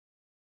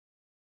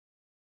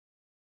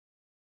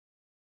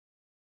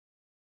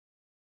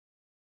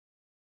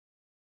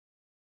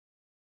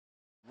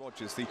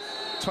Rogers, the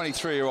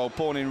 23-year-old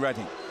born in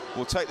Reading,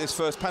 will take this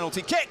first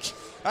penalty kick,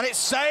 and it's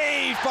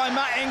saved by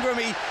Matt Ingram.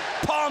 He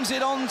palms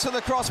it onto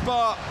the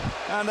crossbar,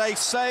 and a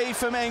save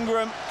from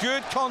Ingram.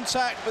 Good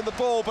contact with the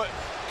ball, but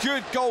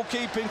good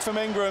goalkeeping from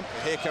Ingram.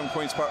 Here come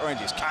Queen's Park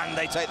Rangers. Can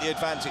they take the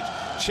advantage?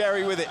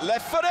 Cherry with it,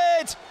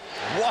 left-footed.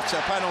 What a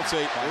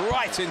penalty,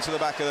 right into the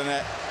back of the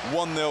net.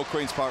 1-0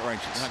 Queen's Park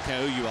Rangers. I don't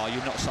care who you are,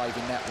 you're not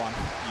saving that one.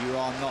 You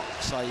are not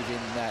saving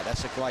that.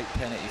 That's a great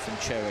penalty from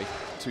Cherry.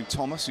 To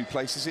Thomas, who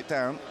places it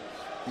down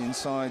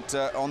inside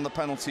on the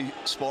penalty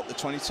spot. The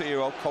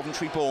 22-year-old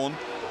Coventry-born,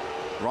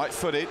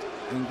 right-footed.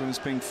 Ingram's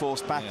being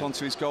forced back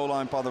onto his goal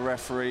line by the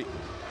referee.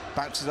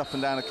 Bounces up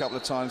and down a couple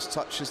of times,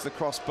 touches the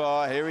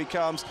crossbar. Here he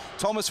comes.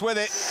 Thomas with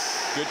it.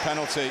 Good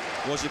penalty.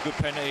 Was a good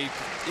penalty.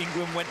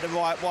 Ingram went the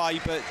right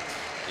way, but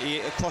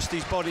he crossed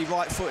his body,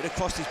 right-footed,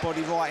 across his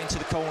body right into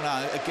the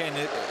corner. Again,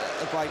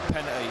 a great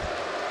penalty.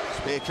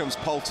 Here comes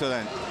Poulter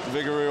then.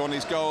 Vigouroux on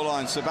his goal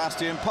line.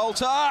 Sebastian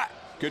Poulter.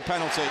 Good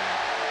penalty.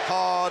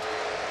 Hard,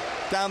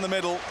 down the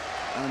middle,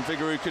 and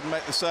Vigouroux couldn't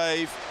make the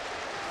save.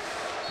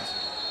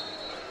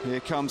 Here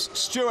comes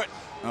Stewart.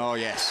 Oh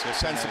yes,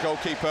 sends the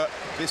goalkeeper.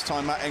 This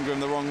time Matt Ingram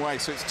the wrong way.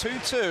 So it's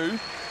 2-2,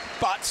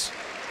 but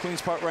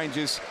Queen's Park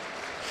Rangers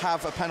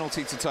have a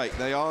penalty to take.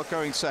 They are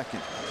going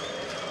second.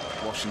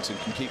 Washington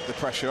can keep the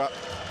pressure up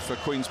for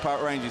Queen's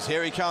Park Rangers.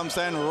 Here he comes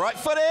then,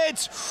 right-footed.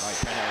 Right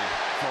penalty.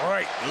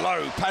 Great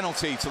low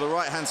penalty to the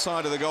right-hand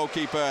side of the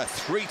goalkeeper.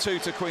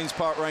 3-2 to Queen's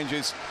Park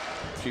Rangers.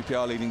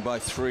 QPR leading by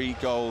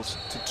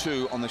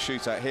 3-2 on the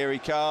shootout. Here he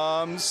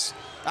comes,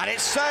 and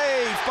it's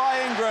saved by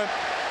Ingram.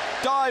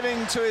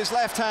 Diving to his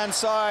left-hand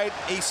side.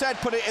 He said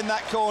put it in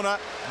that corner.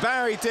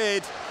 Barry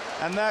did,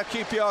 and now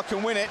QPR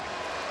can win it.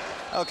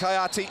 El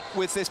Kayati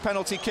with this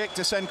penalty kick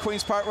to send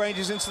Queen's Park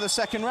Rangers into the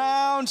second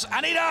round,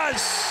 and he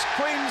does!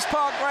 Queen's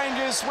Park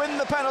Rangers win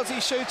the penalty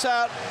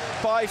shootout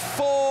by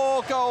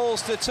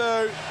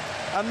 4-2.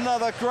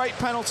 Another great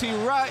penalty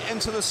right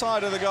into the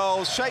side of the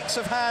goals. Shakes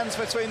of hands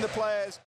between the players.